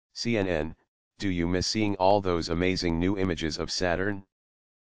CNN, do you miss seeing all those amazing new images of Saturn?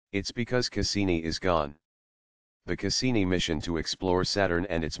 It's because Cassini is gone. The Cassini mission to explore Saturn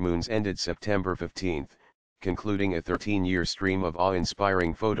and its moons ended September 15, concluding a 13-year stream of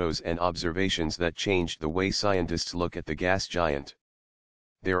awe-inspiring photos and observations that changed the way scientists look at the gas giant.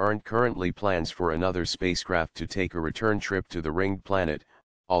 There aren't currently plans for another spacecraft to take a return trip to the ringed planet,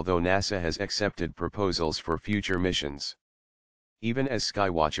 although NASA has accepted proposals for future missions. Even as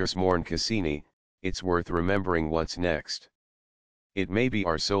skywatchers mourn Cassini, it's worth remembering what's next. It may be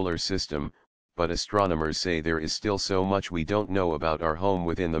our solar system, but astronomers say there is still so much we don't know about our home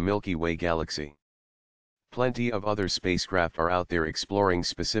within the Milky Way galaxy. Plenty of other spacecraft are out there exploring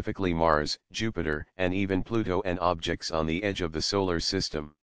specifically Mars, Jupiter, and even Pluto and objects on the edge of the solar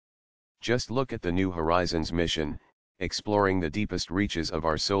system. Just look at the New Horizons mission, exploring the deepest reaches of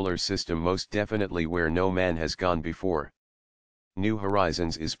our solar system, most definitely where no man has gone before. New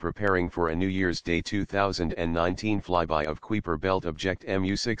Horizons is preparing for a New Year's Day 2019 flyby of Kuiper Belt Object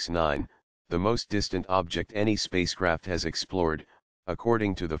MU69, the most distant object any spacecraft has explored,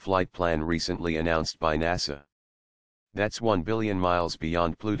 according to the flight plan recently announced by NASA. That's 1 billion miles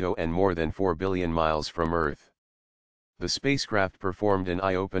beyond Pluto and more than 4 billion miles from Earth. The spacecraft performed an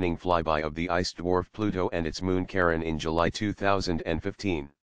eye-opening flyby of the ice dwarf Pluto and its moon Charon in July 2015.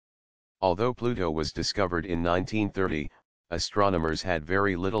 Although Pluto was discovered in 1930, astronomers had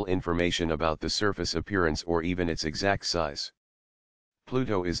very little information about the surface appearance or even its exact size.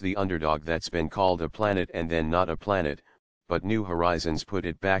 Pluto is the underdog that's been called a planet and then not a planet, but New Horizons put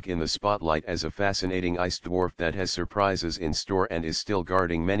it back in the spotlight as a fascinating ice dwarf that has surprises in store and is still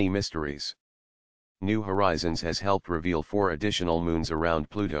guarding many mysteries. New Horizons has helped reveal 4 additional moons around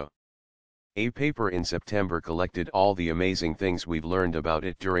Pluto. A paper in September collected all the amazing things we've learned about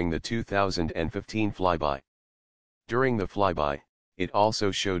it during the 2015 flyby. During the flyby, it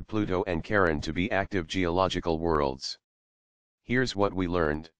also showed Pluto and Charon to be active geological worlds. Here's what we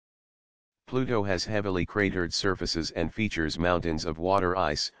learned. Pluto has heavily cratered surfaces and features mountains of water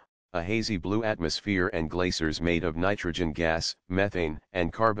ice, a hazy blue atmosphere and glaciers made of nitrogen gas, methane,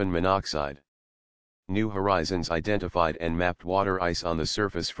 and carbon monoxide. New Horizons identified and mapped water ice on the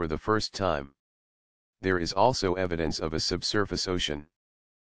surface for the first time. There is also evidence of a subsurface ocean.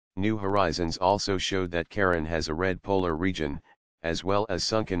 New Horizons also showed that Charon has a red polar region, as well as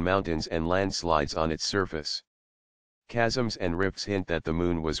sunken mountains and landslides on its surface. Chasms and rifts hint that the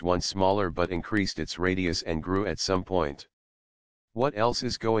moon was once smaller but increased its radius and grew at some point. What else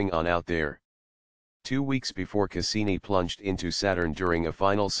is going on out there? 2 weeks before Cassini plunged into Saturn during a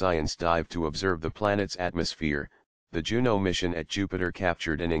final science dive to observe the planet's atmosphere, the Juno mission at Jupiter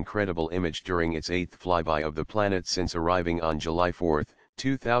captured an incredible image during its 8th flyby of the planet since arriving on July 4,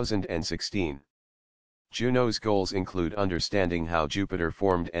 2016. Juno's goals include understanding how Jupiter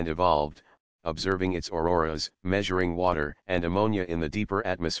formed and evolved, observing its auroras, measuring water and ammonia in the deeper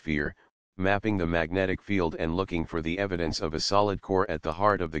atmosphere, mapping the magnetic field and looking for the evidence of a solid core at the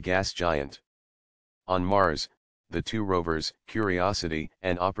heart of the gas giant. On Mars, the 2 rovers, Curiosity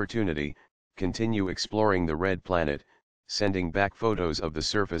and Opportunity, continue exploring the red planet, sending back photos of the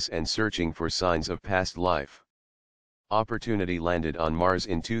surface and searching for signs of past life. Opportunity landed on Mars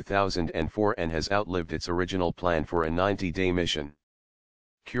in 2004 and has outlived its original plan for a 90-day mission.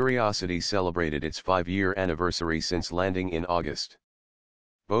 Curiosity celebrated its 5-year anniversary since landing in August.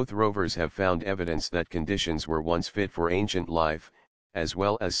 Both rovers have found evidence that conditions were once fit for ancient life, as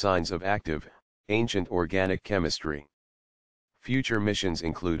well as signs of active, ancient organic chemistry. Future missions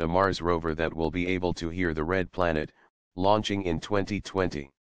include a Mars rover that will be able to hear the red planet, launching in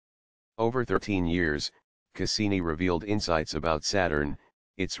 2020. Over 13 years, Cassini revealed insights about Saturn,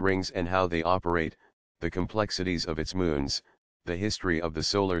 its rings and how they operate, the complexities of its moons, the history of the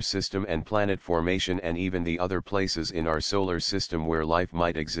solar system and planet formation, and even the other places in our solar system where life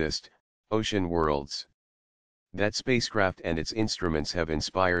might exist, ocean worlds. That spacecraft and its instruments have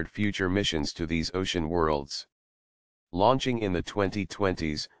inspired future missions to these ocean worlds. Launching in the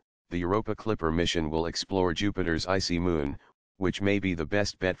 2020s, the Europa Clipper mission will explore Jupiter's icy moon, which may be the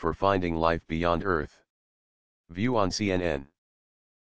best bet for finding life beyond Earth. View on CNN.